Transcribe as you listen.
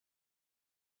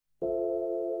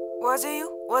Was it you?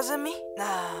 Was it me? Nah.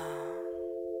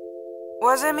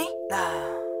 Was it me? Nah.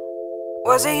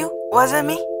 Was it you? Was it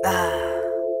me? Nah.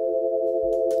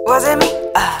 Was it me?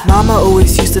 Mama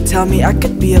always used to tell me I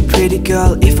could be a pretty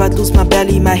girl if I'd lose my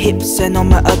belly, my hips, and all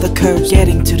my other curves.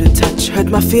 Getting to the touch hurt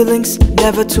my feelings,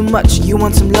 never too much. You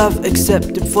want some love,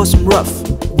 accept it for some rough.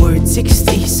 Word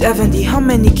 60, 70, how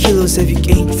many kilos have you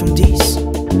gained from these?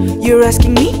 You're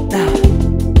asking me? Nah.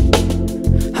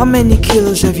 How many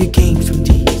kilos have you gained from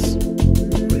these?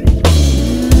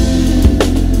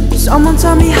 Someone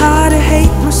taught me how to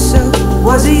hate myself.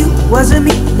 Was it you? Was it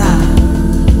me? Nah.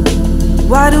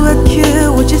 Why do I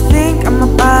care what you think of my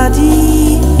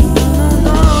body?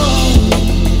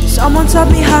 Someone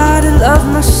taught me how to love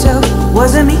myself.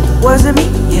 Was it me? Was it me?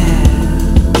 Yeah.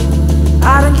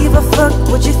 I don't give a fuck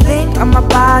what you think of my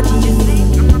body.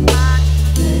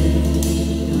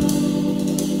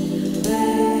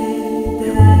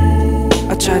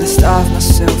 I tried to starve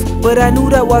myself, but I knew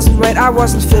that wasn't right, I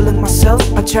wasn't feeling myself.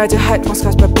 I tried to hide my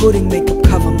scars by putting makeup,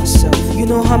 cover myself. You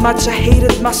know how much I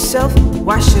hated myself?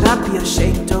 Why should I be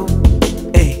ashamed though?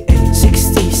 Hey,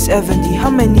 60, 70, how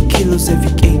many kilos have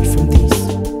you gained from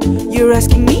these? You're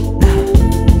asking me?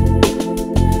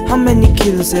 Nah. How many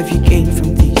kilos have you gained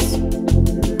from these?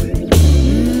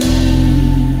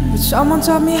 But someone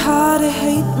taught me how to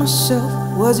hate myself.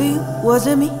 Was it you? Was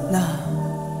it me? Nah.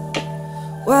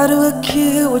 Why do I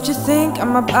care what you think of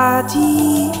my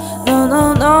body? No,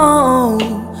 no, no.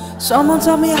 Someone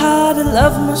taught me how to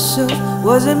love myself.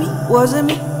 Was it me? Was it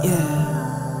me?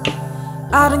 Yeah.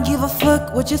 I don't give a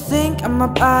fuck what you think of my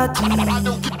body.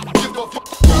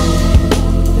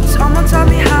 Someone taught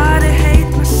me how to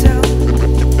hate myself.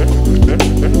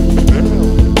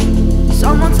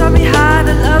 Someone taught me how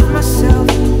to love myself.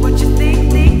 What you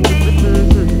think, think, think.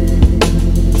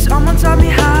 Someone taught me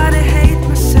how to hate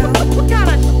myself. What kind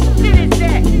of shit is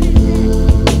that?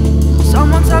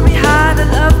 Someone taught me how to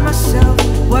love myself.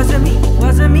 Was it me?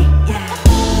 Was it me? Yeah.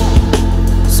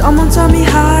 Someone taught me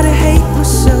how to hate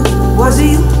myself. Was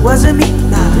it you? Was it me?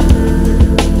 Nah.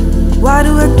 Why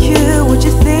do I care what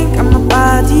you think of my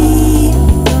body?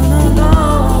 No,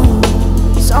 no,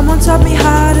 no. Someone taught me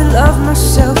how to love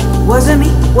myself. Was it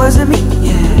me? Was it me?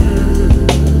 Yeah.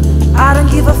 I don't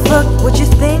give a fuck what you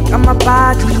think of my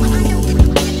body.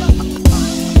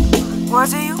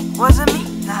 Was it you? Was it me?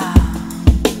 Nah.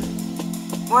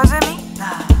 Was it me?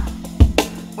 Nah.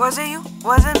 Was it you?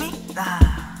 Was it me? Nah.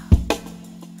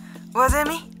 Was it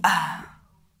me?